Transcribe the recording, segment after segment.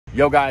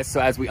Yo guys, so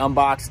as we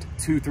unboxed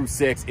 2 through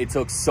 6, it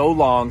took so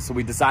long, so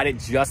we decided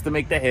just to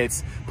make the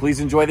hits. Please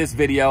enjoy this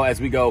video as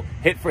we go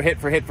hit for hit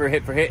for hit for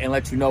hit for hit and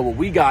let you know what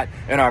we got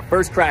in our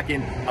first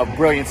Kraken of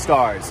Brilliant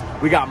Stars.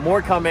 We got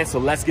more coming, so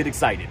let's get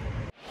excited.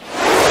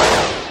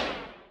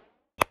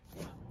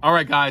 All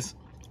right guys,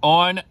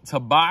 on to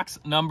box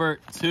number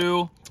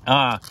 2.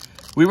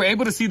 We were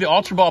able to see the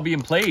Ultra Ball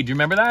being played. Do you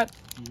remember that?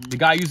 The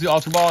guy used the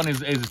Ultra Ball in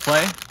his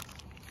play.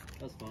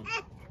 That's fun.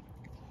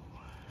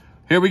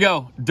 Here we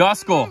go.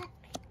 Duskull,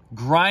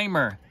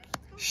 Grimer,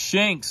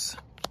 Shinx,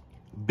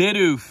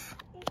 Bidoof,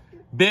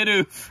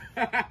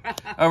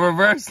 a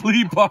reverse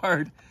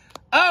Leopard.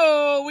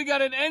 Oh, we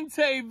got an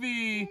Entei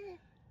V.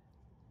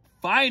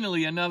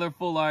 Finally, another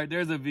full art.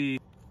 There's a V.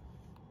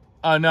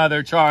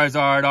 Another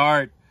Charizard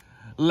art.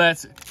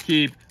 Let's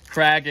keep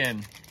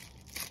cracking.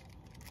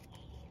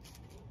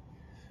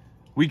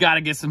 We got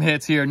to get some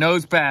hits here.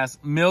 Nosepass,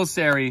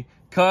 Milcery,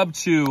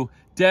 Cubchoo,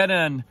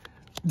 Deadine,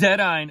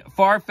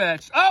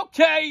 Farfetch.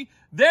 Okay,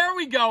 there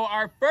we go.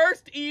 Our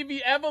first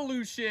Eevee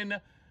Evolution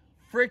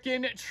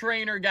freaking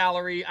trainer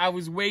gallery. I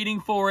was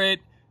waiting for it.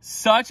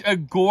 Such a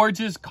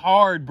gorgeous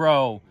card,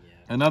 bro.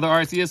 Yeah. Another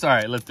Arceus? All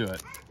right, let's do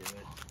it.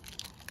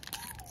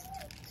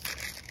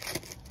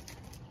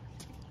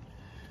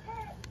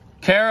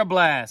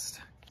 Carablast,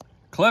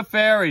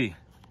 Clefairy,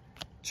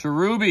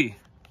 Cherubi,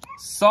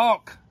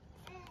 Sulk,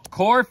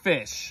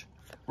 Corphish,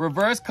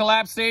 Reverse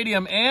Collapse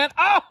Stadium, and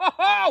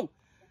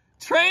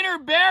Trainer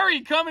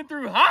Barry coming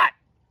through hot.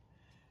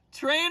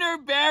 Trainer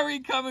Barry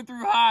coming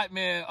through hot,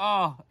 man.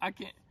 Oh, I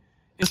can't.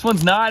 This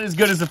one's not as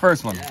good as the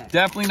first one. Yeah.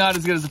 Definitely not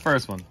as good as the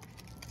first one.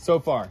 So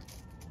far.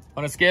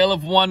 On a scale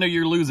of 1 to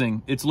you're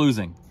losing, it's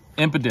losing.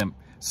 Impidimp,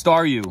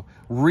 Staryu,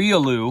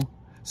 Riolu,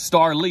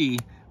 Starly,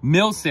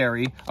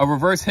 Milcery, a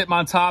reverse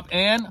Hitmontop,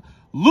 and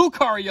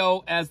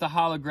Lucario as the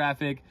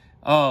holographic.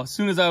 Oh, as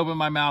soon as I open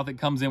my mouth, it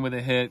comes in with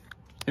a hit.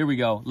 Here we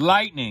go.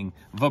 Lightning,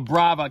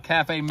 Vibrava,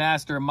 Cafe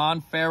Master,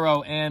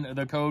 Monferro, and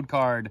the code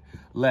card.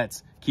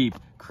 Let's keep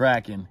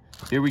cracking.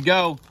 Here we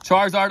go.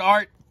 Charizard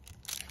art.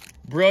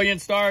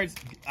 Brilliant Stars.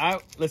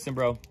 Listen,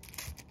 bro.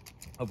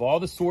 Of all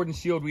the Sword and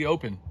Shield we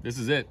opened, this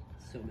is it.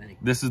 So many.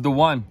 This is the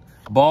one.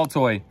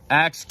 Baltoy,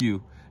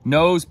 Axew,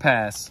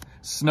 Nosepass,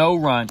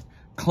 Snorunt,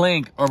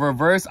 Clink, a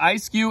reverse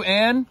Ice-Cube,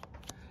 and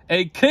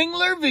a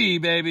Kingler V,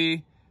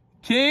 baby.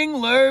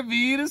 Kingler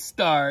V to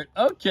start.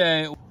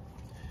 Okay.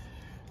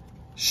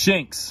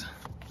 Shinx,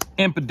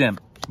 Impidimp,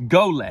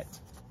 Golett.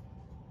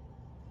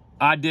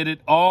 I did it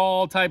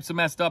all types of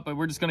messed up, but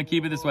we're just going to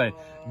keep it this way.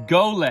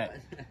 Golett,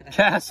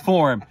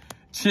 Castform,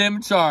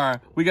 Chimchar.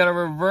 We got a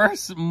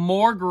reverse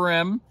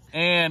Morgrim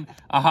and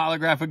a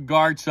holographic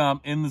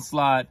Garchomp in the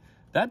slot.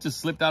 That just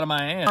slipped out of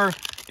my hand. We're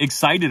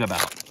excited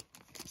about.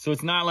 So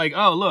it's not like,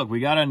 oh, look, we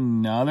got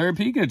another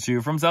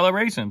Pikachu from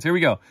Celebrations. Here we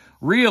go.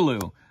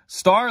 Riolu,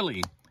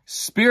 Starly,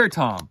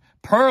 Spiritomb,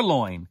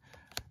 Purloin,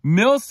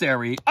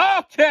 Milcery.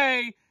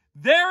 Okay,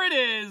 there it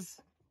is.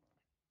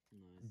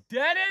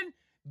 Deadine,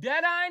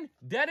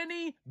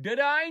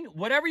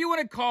 whatever you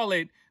want to call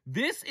it.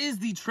 This is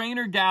the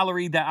trainer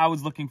gallery that I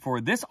was looking for.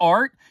 This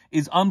art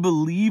is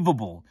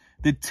unbelievable.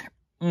 The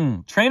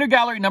trainer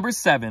gallery number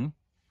 7.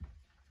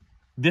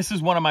 This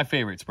is one of my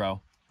favorites,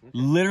 bro.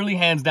 Literally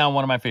hands down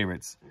one of my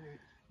favorites.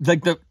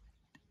 Like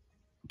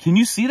can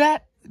you see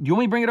that? Do you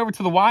want me to bring it over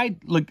to the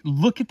wide? Like,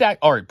 look at that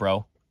art,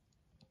 bro.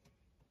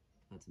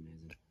 That's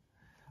amazing.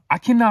 I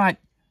cannot.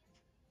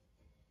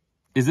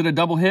 Is it a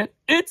double hit?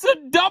 It's a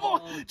double.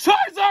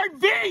 Charizard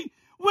V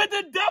with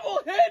a double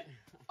hit.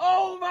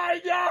 Oh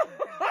my God.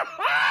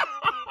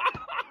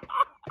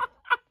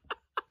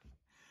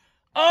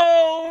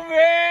 Oh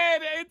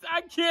man.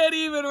 I can't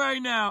even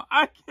right now.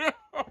 I can't.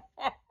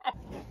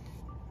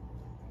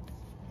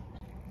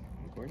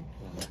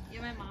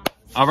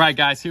 All right,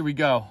 guys, here we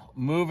go.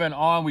 Moving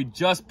on. We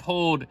just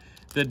pulled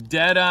the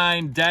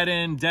Deadine,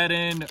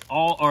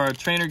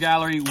 trainer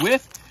gallery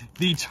with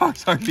the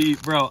Charizard V,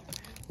 bro.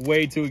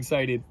 Way too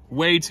excited,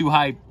 way too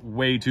hyped,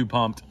 way too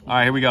pumped. All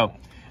right, here we go.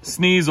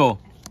 Sneasel,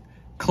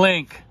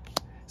 Clink,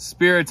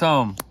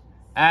 Spiritomb,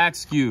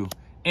 Axew,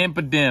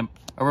 Impidimp,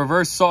 a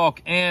reverse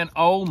Sulk, and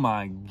oh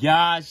my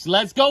gosh,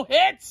 let's go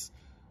hits!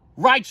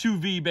 Raichu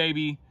V,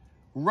 baby.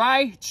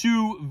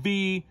 Raichu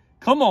V.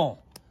 Come on.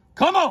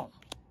 Come on.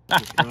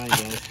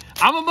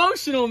 I'm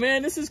emotional,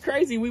 man. This is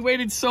crazy. We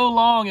waited so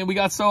long and we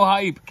got so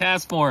hype.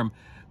 Castform,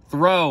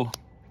 Throw,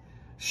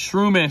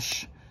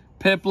 Shroomish,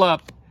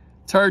 Piplup,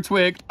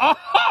 Turtwig.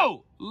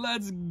 Oh,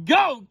 let's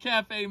go.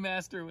 Cafe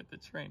Master with the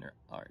trainer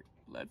art.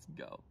 Let's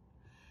go.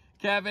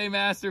 Cafe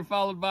Master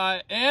followed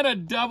by, and a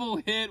double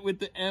hit with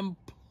the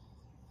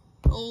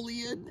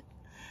Empoleon.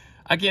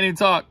 I can't even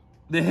talk.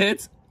 The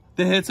hits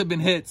have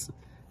been hits.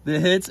 The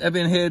hits have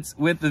been hits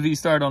with the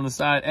V-Start on the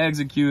side.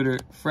 Executor,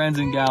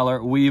 Frenzen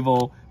Galar,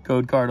 Weevil,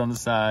 code card on the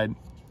side.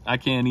 I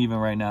can't even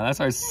right now. That's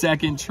our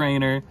second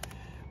trainer.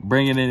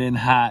 Bringing it in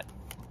hot.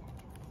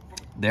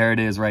 There it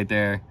is right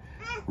there.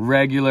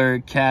 Regular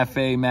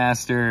Cafe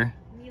Master.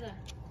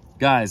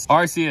 Guys,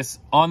 Arceus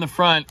on the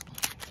front.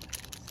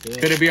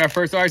 Could it be our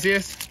first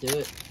Arceus? Do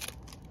it.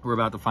 We're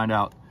about to find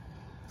out.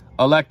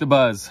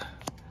 Electabuzz,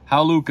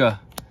 Howluka,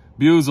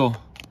 Buzel,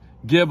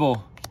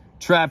 Gibble,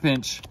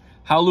 Trapinch,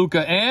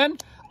 Howluka,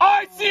 and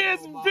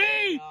Arceus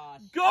V!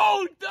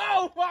 Gold!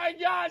 Oh my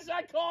gosh,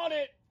 I called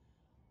it!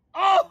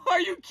 Oh, are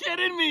you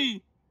kidding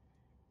me?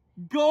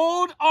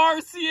 Gold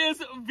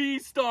Arceus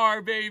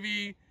V-Star,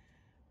 baby.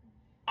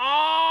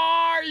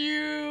 Are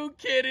you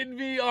kidding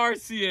me,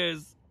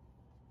 Arceus?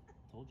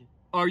 Told you.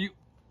 Are you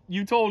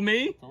told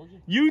me? Told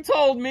you. You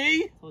told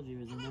me? Told you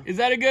it was in there. Is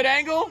that a good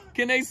angle?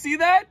 Can they see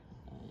that?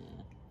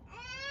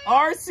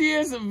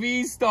 Arceus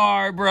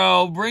V-Star,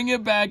 bro. Bring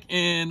it back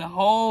in.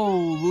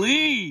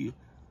 Holy.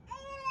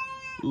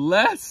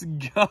 Let's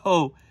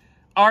go.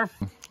 Our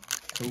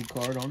Code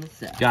card on the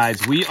side.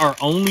 guys, we are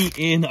only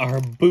in our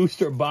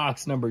booster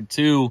box number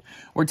 2.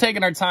 We're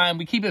taking our time.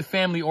 We keep it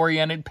family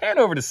oriented. Pan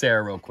over to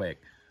Sarah real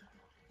quick.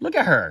 Look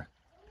at her.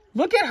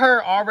 Look at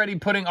her already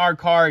putting our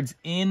cards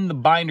in the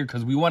binder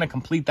because we want to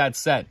complete that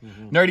set.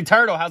 Nerdy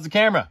Turtle, how's the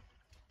camera?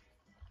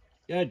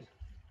 Good.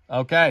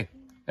 Okay.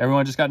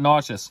 Everyone just got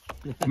nauseous.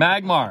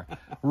 Magmar,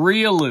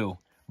 Riolu,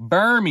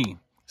 Burmy,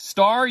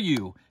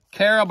 Staryu,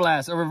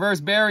 Carablast, a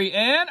reverse berry,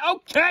 and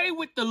okay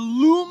with the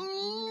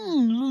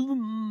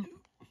Lumion.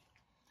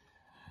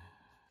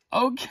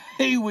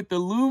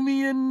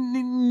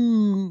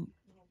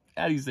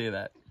 How do you say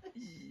that?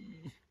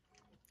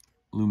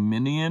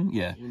 Luminion?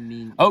 Yeah.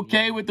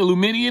 Okay with the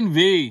Luminion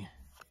V.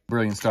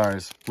 Brilliant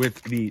Stars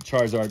with the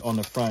Charizard on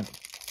the front.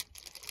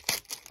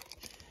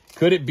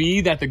 Could it be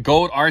that the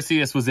gold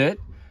Arceus was it?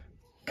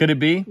 Could it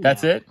be?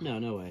 That's it? No,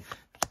 no way.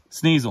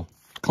 Sneasel,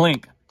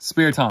 Clink,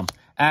 Spiritomb,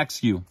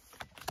 Axew,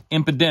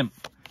 Impidimp,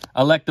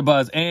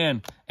 Electabuzz,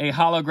 and a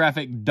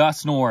holographic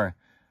Dusknoir.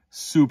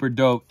 Super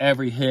dope.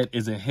 Every hit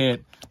is a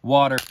hit.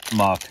 Water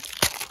Muck.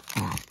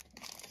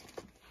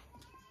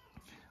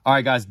 All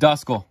right, guys.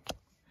 Duskull,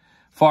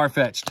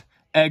 Farfetch'd,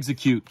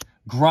 Execute,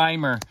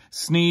 Grimer,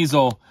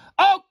 Sneasel.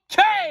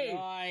 Okay!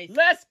 Nice.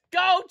 Let's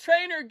go,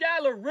 Trainer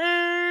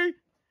Gallery!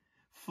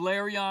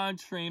 Flareon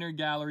Trainer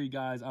Gallery,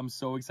 guys. I'm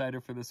so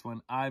excited for this one.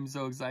 I'm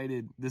so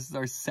excited. This is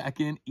our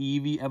second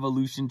Eevee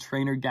Evolution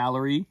Trainer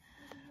Gallery,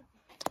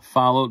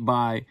 followed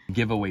by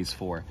giveaways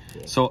for.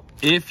 Yeah. So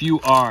if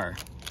you are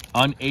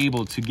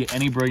unable to get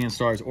any Brilliant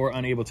Stars or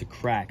unable to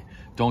crack,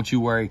 don't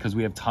you worry, because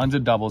we have tons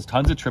of doubles,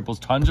 tons of triples,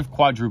 tons of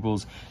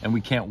quadruples, and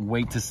we can't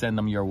wait to send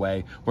them your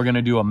way. We're going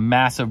to do a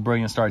massive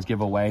Brilliant Stars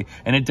giveaway,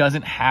 and it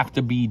doesn't have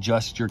to be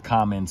just your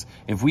comments.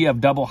 If we have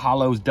double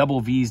hollows,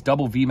 double Vs,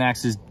 double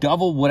VMAXs,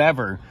 double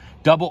whatever,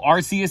 double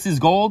Arceus's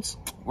golds,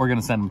 we're going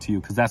to send them to you,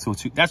 because that's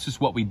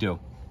just what we do.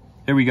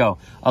 Here we go.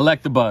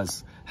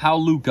 Electabuzz,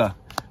 Howluka,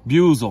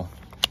 Buzel,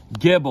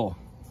 Gibble,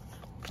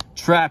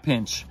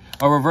 Trapinch,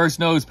 a reverse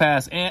nose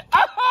pass, and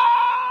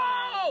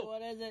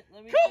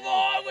come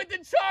on with the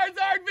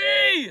Charizard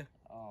V!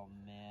 Oh,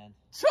 man.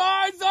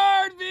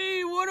 Charizard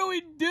V! What do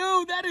we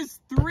do? That is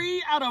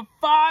 3 out of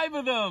 5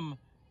 of them.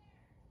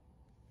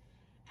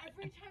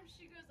 Every time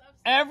she goes upstairs.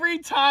 Every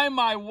time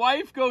my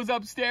wife goes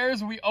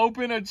upstairs, we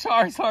open a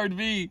Charizard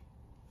V. It's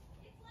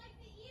like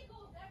the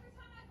Eagles. Every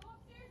time I go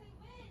upstairs, they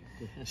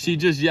win. She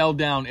just yelled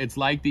down, it's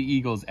like the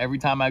Eagles. Every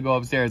time I go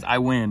upstairs, I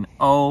win.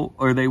 Oh,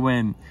 or they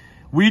win.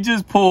 We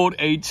just pulled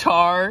a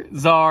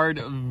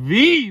Charizard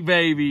V,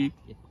 baby.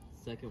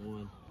 Second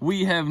one.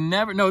 We have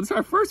never... No, this is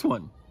our first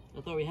one.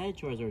 I thought we had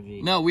Charizard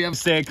V. No, we have to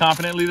say it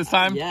confidently this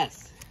time.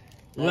 Yes.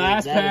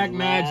 Last pack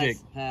magic.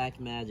 Last pack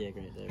magic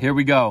right there. Here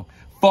we go.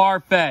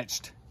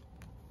 Farfetch'd,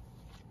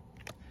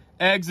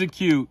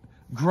 Execute,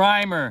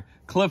 Grimer,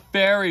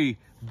 Clefairy,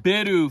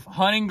 Bidoof,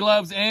 Hunting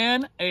Gloves,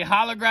 and a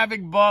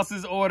holographic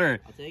Boss's Order.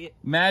 I'll take it.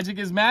 Magic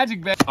is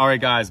magic, baby. All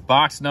right, guys.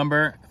 Box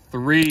number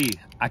 3.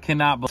 I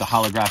cannot believe the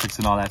holographics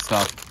and all that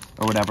stuff.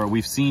 Or whatever.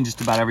 We've seen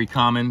just about every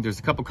common. There's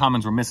a couple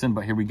commons we're missing,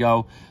 but here we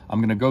go. I'm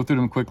going to go through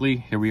them quickly.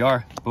 Here we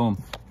are.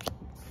 Boom.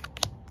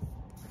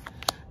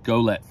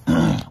 Golett.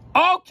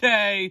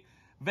 Okay.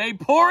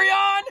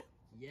 Vaporeon.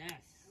 Yes.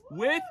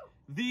 With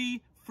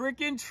the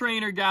freaking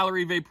Trainer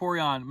Gallery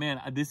Vaporeon. Man,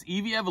 this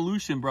Eevee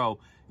Evolution, bro,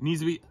 needs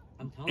to be...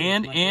 I'm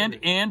telling you,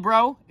 And,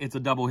 bro, it's a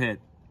double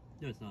hit.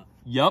 No, it's not.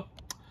 Yup.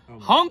 Oh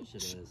my Hunch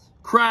gosh, it is.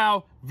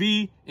 Crow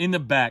V in the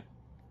back.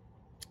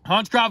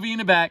 Hunch Crow V in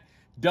the back.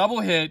 Double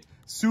hit.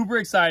 Super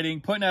exciting.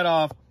 Putting that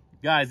off.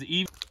 Guys, the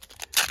Eevee.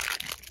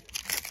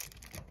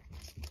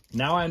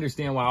 Now I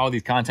understand why all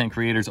these content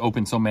creators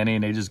open so many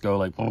and they just go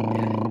like,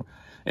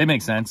 it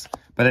makes sense.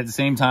 But at the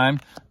same time,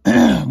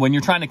 when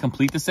you're trying to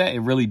complete the set,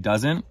 it really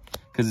doesn't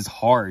because it's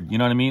hard. You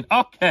know what I mean?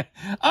 Okay.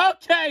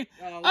 Okay.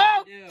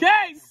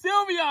 Okay.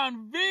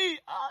 Sylveon V.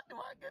 Oh,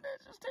 my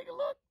goodness. Just take a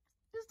look.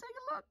 Just take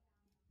a look.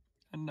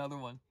 Another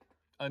one.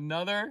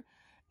 Another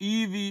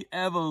Eevee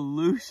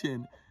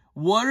Evolution.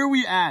 What are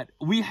we at?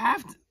 We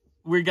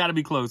got to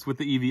be close with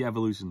the Eevee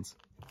Evolutions.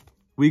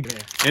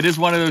 It is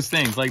one of those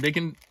things. Like, they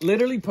can,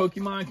 literally,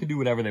 Pokemon can do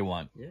whatever they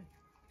want. Yeah.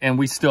 And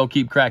we still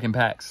keep cracking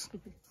packs.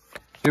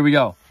 Here we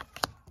go.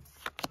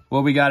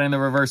 What we got in the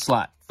reverse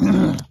slot?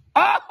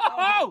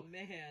 Oh,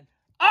 man.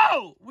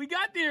 Oh, we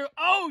got the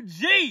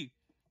OG.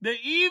 The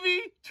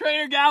Eevee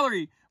Trainer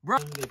Gallery. Bro,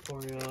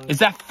 is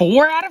that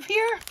 4 out of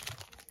here?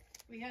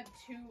 We had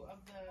 2 of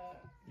the.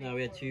 No,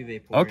 we had 2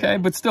 Vaporeon. Okay,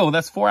 but still,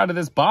 that's 4 out of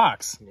this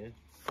box. Yeah.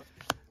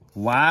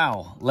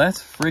 Wow.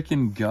 Let's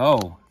freaking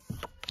go.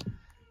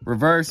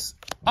 Reverse.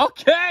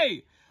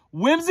 Okay.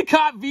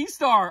 Whimsicott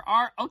V-Star.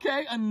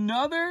 Okay,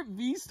 another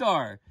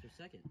V-Star. Your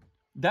second.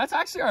 That's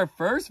actually our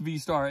first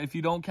V-Star if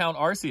you don't count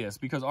Arceus,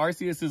 because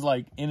Arceus is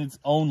like in its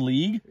own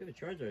league. We have a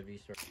Charizard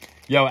V-Star.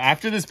 Yo,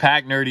 after this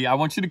pack, Nerdy, I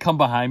want you to come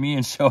behind me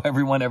and show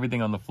everyone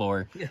everything on the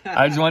floor.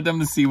 I just want them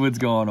to see what's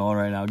going on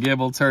right now.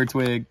 Gibble,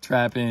 Turtwig,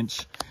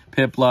 Trapinch,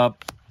 Piplup,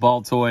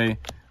 Baltoy.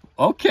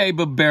 Okay,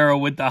 Babero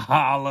with the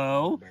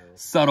hollow.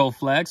 Subtle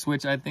Flex,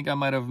 which I think I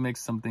might have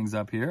mixed some things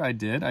up here. I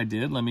did.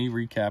 Let me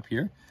recap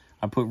here.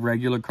 I put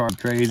regular card.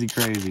 Crazy.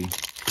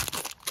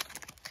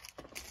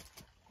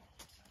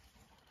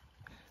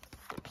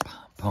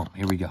 Boom.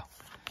 Here we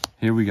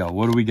go.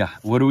 What do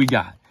we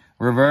got?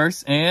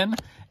 Reverse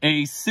and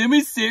a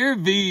Simisear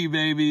V,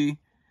 baby.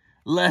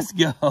 Let's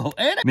go.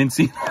 And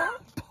Mincy.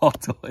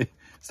 Baltoy.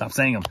 Stop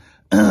saying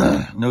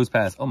them. Nose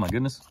pass. Oh my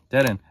goodness.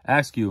 Dead end.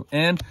 Askew.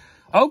 And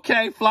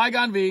okay,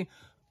 Flygon V.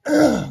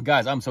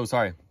 Guys, I'm so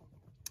sorry.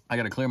 I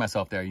got to clear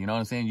myself there. You know what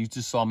I'm saying? You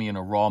just saw me in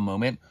a raw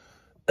moment.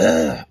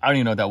 I don't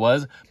even know what that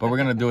was, but we're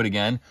going to do it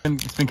again.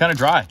 It's been kind of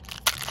dry.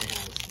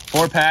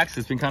 4 packs.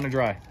 It's been kind of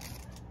dry.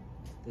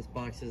 This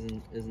box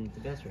isn't the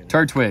best right now.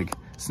 Turtwig,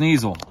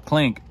 Sneasel,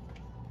 Clink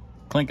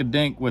a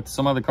Dink with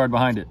some other card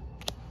behind it.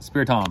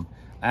 Spiritomb,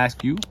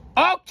 Askew.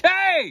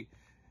 Okay!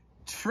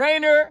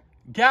 Trainer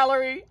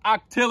Gallery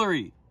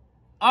Octillery.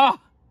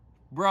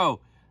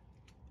 Bro.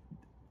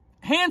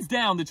 Hands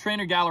down, the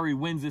Trainer Gallery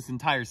wins this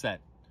entire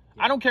set.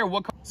 I don't care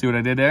what. See what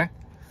I did there?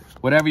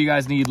 Whatever you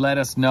guys need, let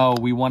us know.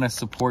 We want to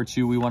support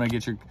you. We want to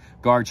get your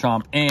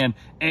Garchomp and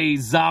a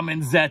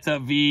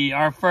Zamazenta V.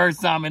 Our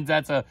first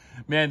Zamazenta.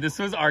 Man, this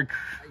was our...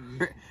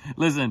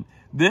 Listen,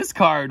 this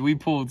card we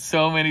pulled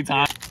so many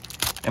times.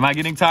 Am I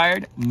getting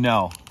tired?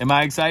 No. Am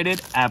I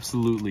excited?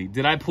 Absolutely.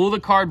 Did I pull the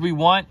card we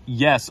want?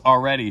 Yes,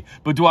 already.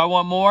 But do I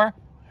want more?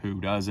 Who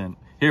doesn't?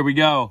 Here we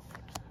go.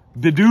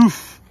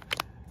 Bidoof.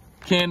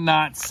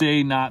 Cannot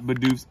say not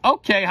Bidoofs.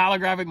 Okay,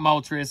 holographic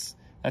Moltres.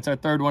 That's our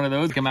 3rd one of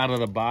those. Come out of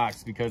the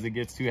box because it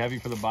gets too heavy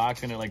for the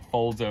box and it like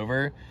folds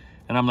over.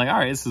 And I'm like, all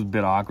right, this is a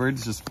bit awkward.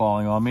 It's just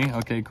falling on me.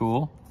 Okay,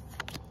 cool.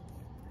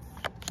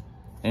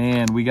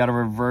 And we got a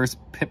reverse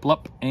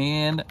Piplup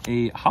and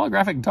a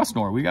holographic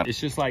Dusknoir. It's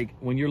just like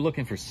when you're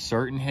looking for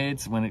certain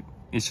hits, when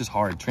it's just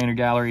hard. Trainer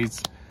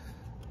galleries.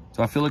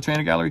 So I feel a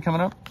Trainer Gallery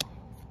coming up.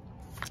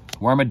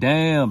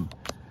 Wormadam.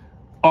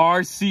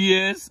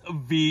 Arceus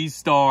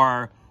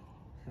V-Star.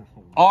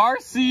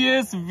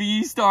 Arceus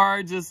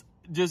V-Star just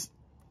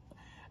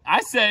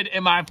I said,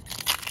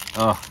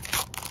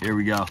 here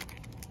we go.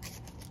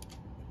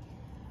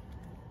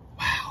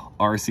 Wow.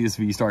 Arceus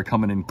V-Star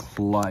coming in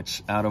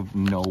clutch out of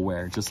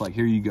nowhere. Just like,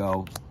 here you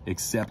go.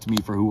 Accept me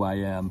for who I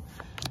am.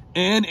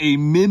 And a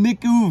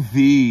Mimikyu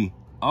V.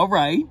 All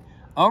right.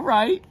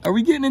 Are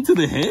we getting into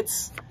the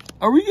hits?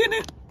 Are we getting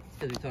it?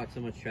 Because we talked so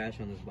much trash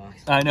on this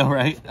box. I know,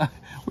 right?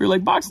 We were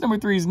like, box number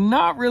 3 is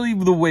not really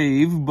the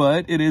wave,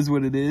 but it is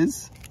what it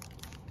is.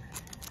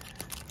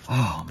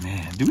 Oh,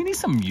 man. Do we need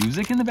some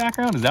music in the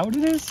background? Is that what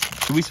it is?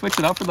 Should we switch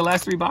it up for the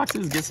last 3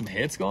 boxes? Get some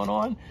hits going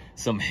on?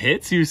 Some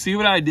hits? You see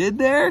what I did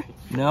there?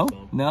 No?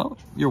 No?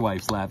 Your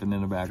wife's laughing in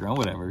the background.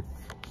 Whatever.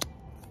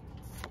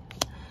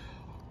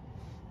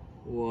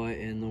 What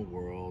in the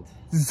world?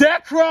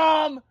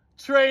 Zekrom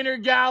Trainer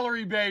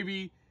Gallery,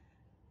 baby.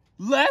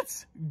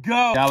 Let's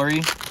go.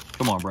 Gallery.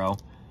 Come on, bro.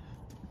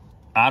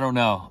 I don't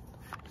know.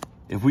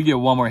 If we get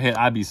one more hit,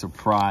 I'd be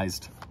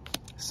surprised.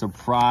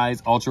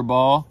 Surprise. Ultra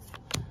Ball.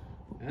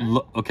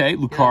 Okay,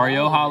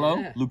 Lucario Hollow.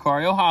 Yeah.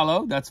 Lucario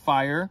Hollow. That's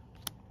fire.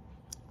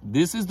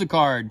 This is the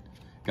card.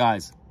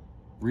 Guys,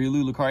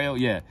 Riolu Lucario?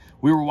 Yeah.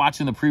 We were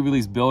watching the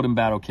pre-release build and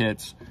battle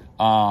kits.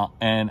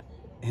 And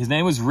his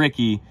name was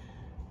Ricky.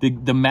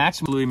 The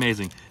match was really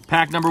amazing.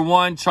 Pack number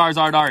 1,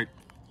 Charizard Art.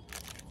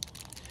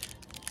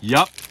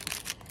 Yup.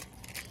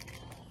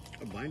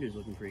 Our binder's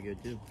looking pretty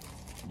good, too.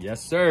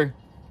 Yes, sir.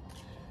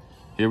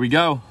 Here we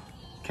go.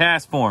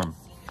 Cast form.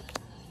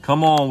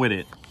 Come on with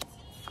it.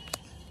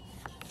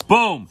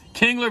 Boom.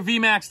 Kingler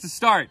VMAX to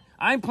start.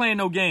 I ain't playing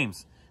no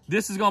games.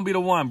 This is going to be the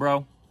one,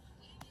 bro.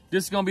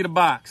 This is going to be the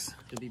box.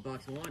 Should be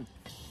box 1.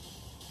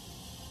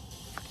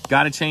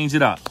 Got to change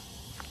it up.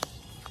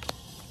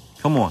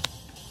 Come on.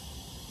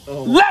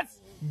 Oh. Let's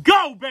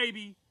go,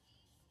 baby.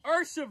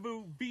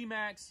 Urshifu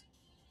VMAX.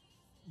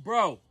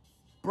 Bro.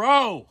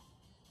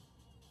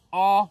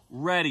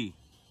 Already.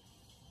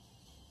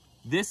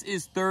 This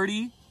is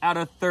 30 out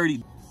of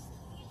 30.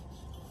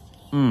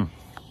 And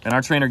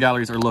our trainer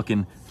galleries are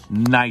looking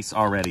nice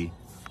already.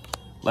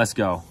 Let's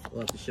go.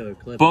 We'll have to show a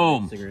clip.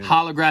 Boom.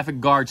 Holographic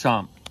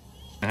Garchomp.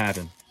 It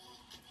happened.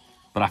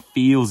 But I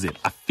feels it.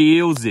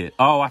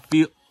 Oh, I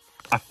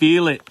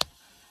feel it.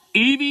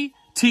 Eevee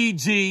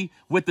TG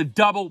with the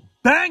double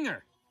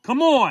banger.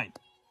 Come on.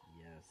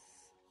 Yes.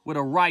 With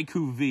a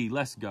Raikou V.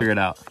 Let's go. Figure it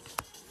out.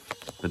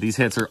 But these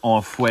hits are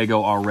on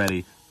fuego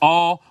already.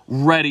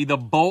 The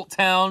Bolt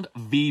Town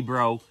V,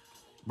 bro.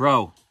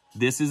 Bro,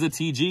 this is a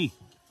TG.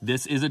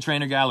 This is a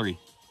trainer gallery.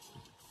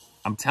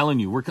 I'm telling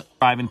you, we're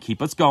driving.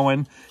 Keep us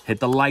going. Hit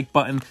the like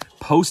button.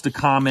 Post a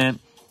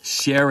comment.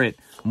 Share it.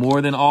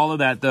 More than all of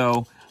that,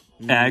 though,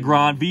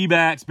 Agron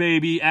VMAX,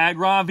 baby.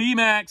 Agron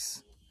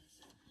VMAX.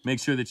 Make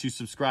sure that you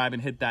subscribe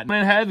and hit that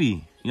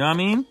heavy. You know what I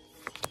mean?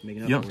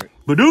 Making up for it.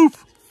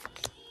 Badoof.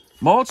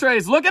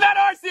 Moltres. Look at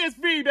that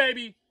RCSV,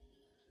 baby.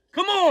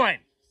 Come on.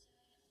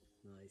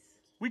 Nice.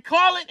 We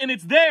call it, and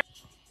it's there.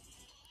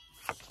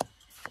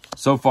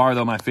 So far,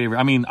 though, my favorite.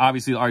 I mean,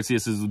 obviously, the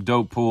RCS is a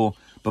dope pool,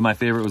 but my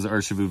favorite was the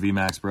Urshifu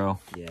VMAX, bro.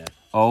 Yeah.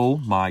 Oh,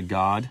 my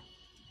God.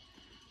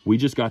 We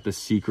just got the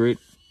secret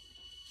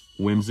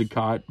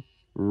Whimsicott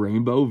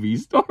Rainbow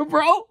V-Star,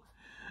 bro.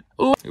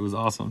 Ooh. It was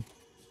awesome.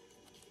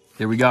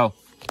 Here we go.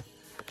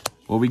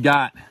 What we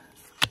got?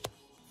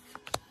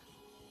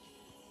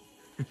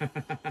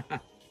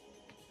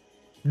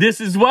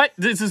 This is what?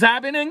 This is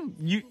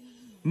happening?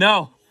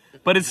 No,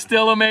 but it's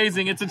still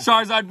amazing. It's a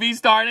Charizard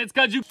V-Star, and it's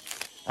because you...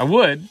 I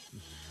would,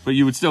 but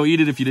you would still eat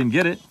it if you didn't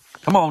get it.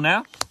 Come on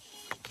now.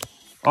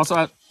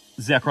 Also,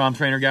 Zekrom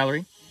Trainer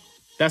Gallery.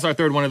 That's our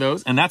third one of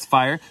those, and that's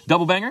fire.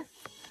 Double banger.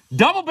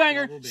 Double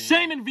banger.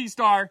 Shaman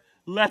V-Star.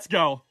 Let's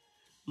go.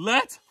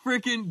 Let's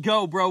freaking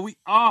go, bro.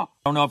 I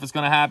don't know if it's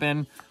going to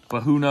happen,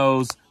 but who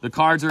knows? The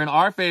cards are in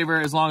our favor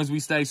as long as we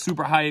stay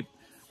super hype.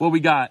 What we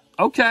got?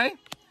 Okay.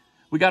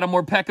 We got a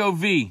Morpeko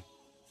V.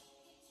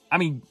 I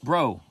mean,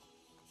 bro,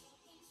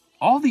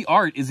 all the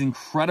art is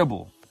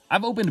incredible.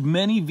 I've opened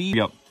many V.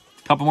 Yep.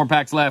 Couple more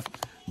packs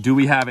left. Do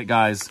we have it,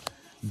 guys?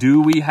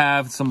 Do we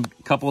have some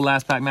couple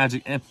last pack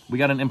magic? We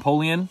got an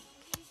Empoleon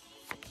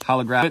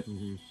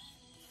holographic.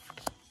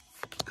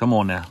 Come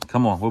on now.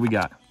 Come on. What we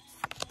got?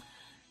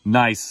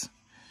 Nice.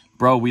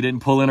 Bro, we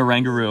didn't pull in a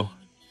Rangaroo.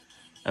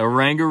 A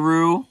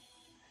Rangaroo.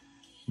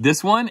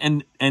 This one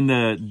and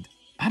the...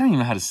 I don't even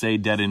know how to say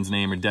Deaden's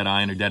name or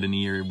Deadine or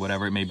Deadeny or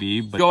whatever it may be.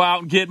 But go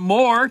out and get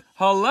more.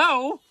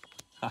 Hello.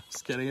 I'm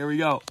just kidding. Here we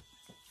go.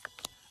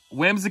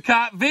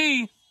 Whimsicott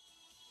V.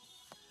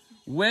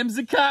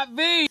 Whimsicott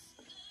V.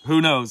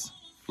 Who knows?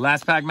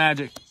 Last pack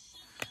magic.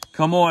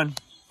 Come on.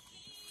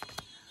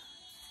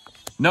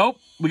 Nope.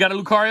 We got a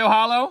Lucario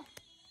Holo.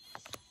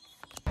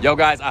 Yo,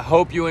 guys, I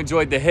hope you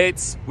enjoyed the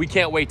hits. We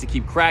can't wait to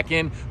keep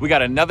cracking. We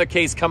got another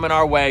case coming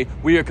our way.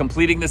 We are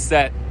completing the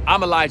set.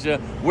 I'm Elijah.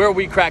 Where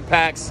we crack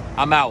packs.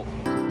 I'm out.